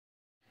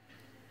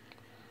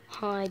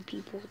Hi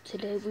people,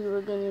 today we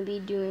were going to be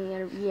doing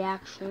a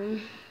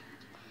reaction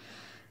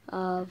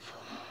of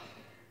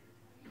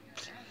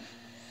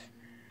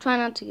Try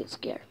Not to Get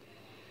Scared.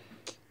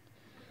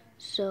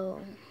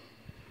 So,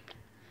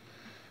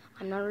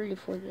 I'm not ready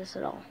for this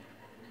at all.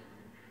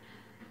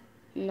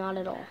 Not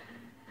at all.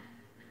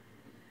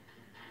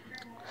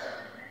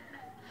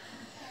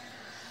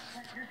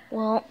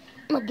 Well,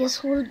 I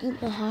guess we're going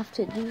to have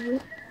to do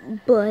it,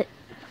 but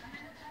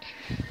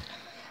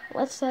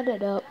let's set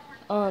it up.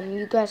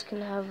 You guys can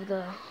have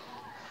the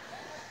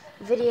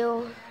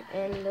video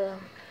and the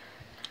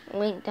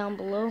link down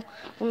below.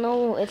 Well,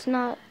 no, it's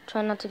not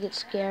Try Not to Get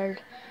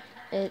Scared.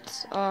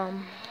 It's Try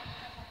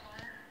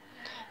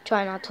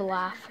Not to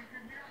Laugh.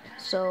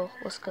 So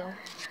let's go.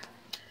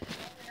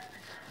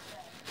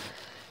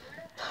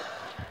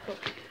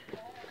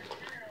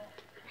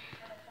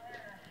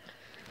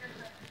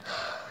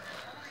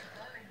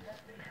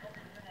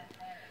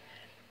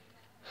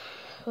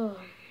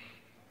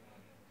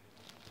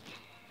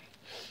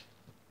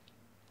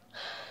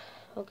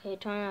 Okay,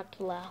 try not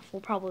to laugh.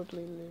 We'll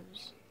probably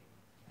lose.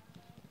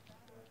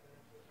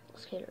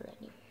 Let's get it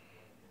ready.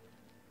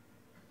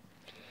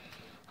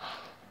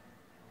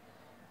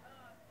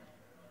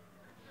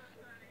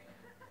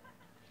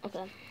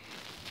 Okay.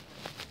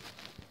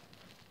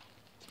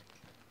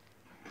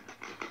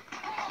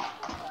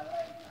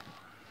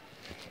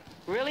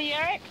 Really,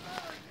 Eric?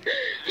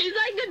 He's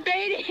like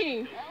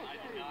debating.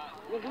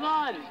 Well, come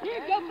on.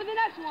 Here, go for the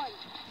next one.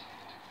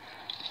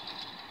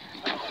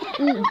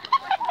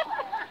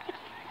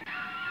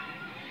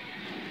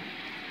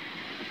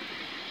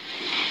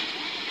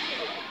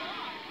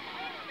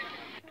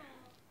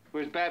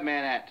 Where's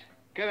Batman at?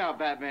 Come out,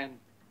 Batman.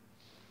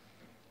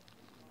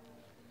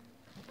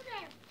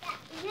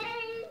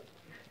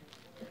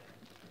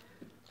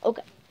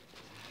 Okay.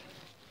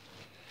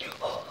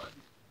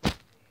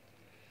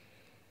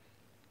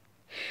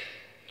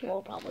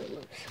 We'll probably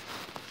lose.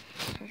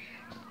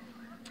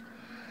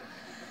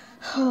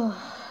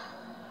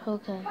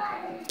 Okay.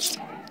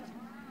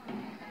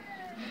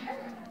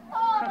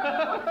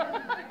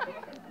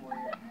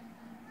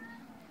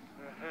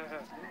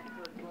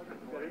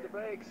 Hit the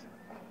brakes.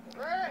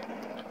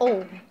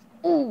 Oh.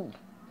 Ooh.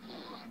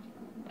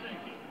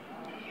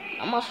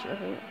 I must have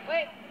hurt.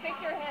 Wait, fix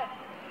your hip.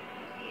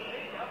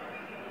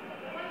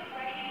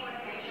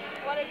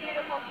 What a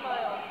beautiful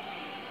smile.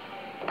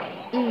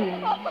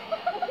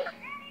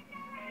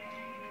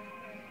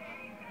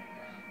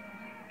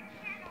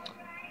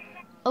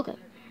 Okay.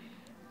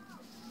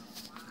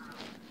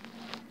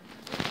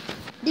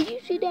 Did you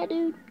see that,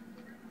 dude?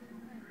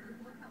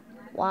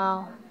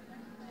 Wow.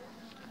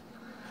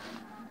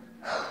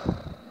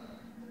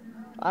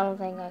 I don't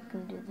think I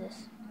can do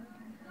this.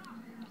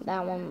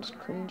 That one was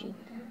cringy.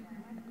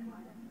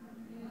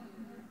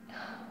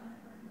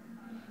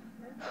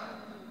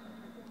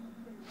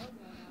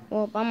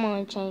 Well, I'm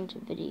gonna change the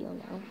video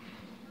now.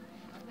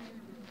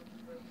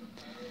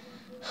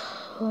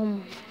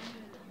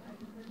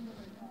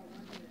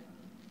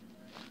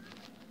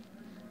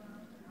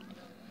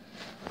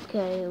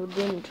 Okay, we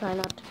didn't try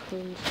not to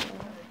cringe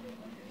now.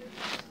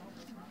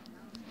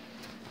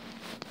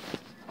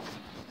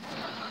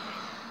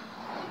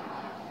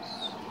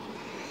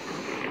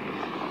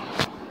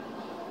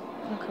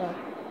 Okay.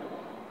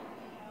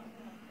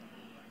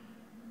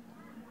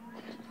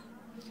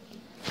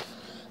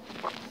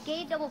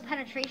 Gay double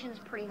penetration is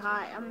pretty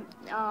hot.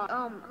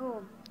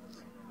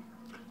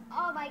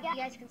 Oh my god.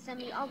 You guys can send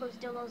me all those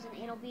dildos and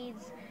anal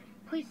beads.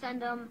 Please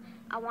send them.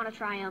 I want to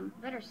try them.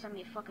 Better send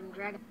me a fucking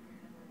dragon.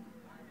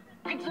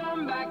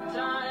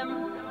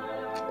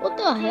 What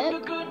the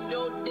heck?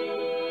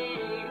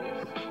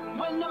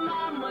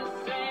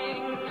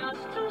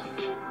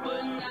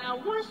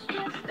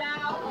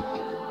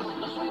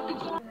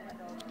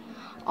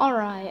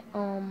 Alright,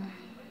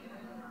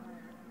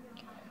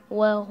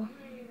 well,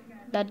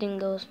 that didn't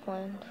go as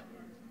planned.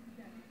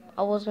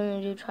 I was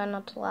gonna do Try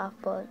Not to Laugh,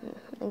 but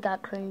it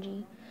got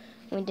cringy.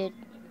 We did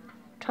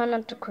Try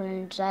Not to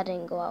Cringe, that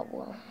didn't go out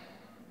well.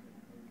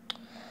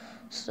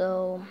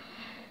 So,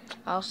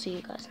 I'll see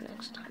you guys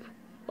next time.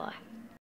 Bye.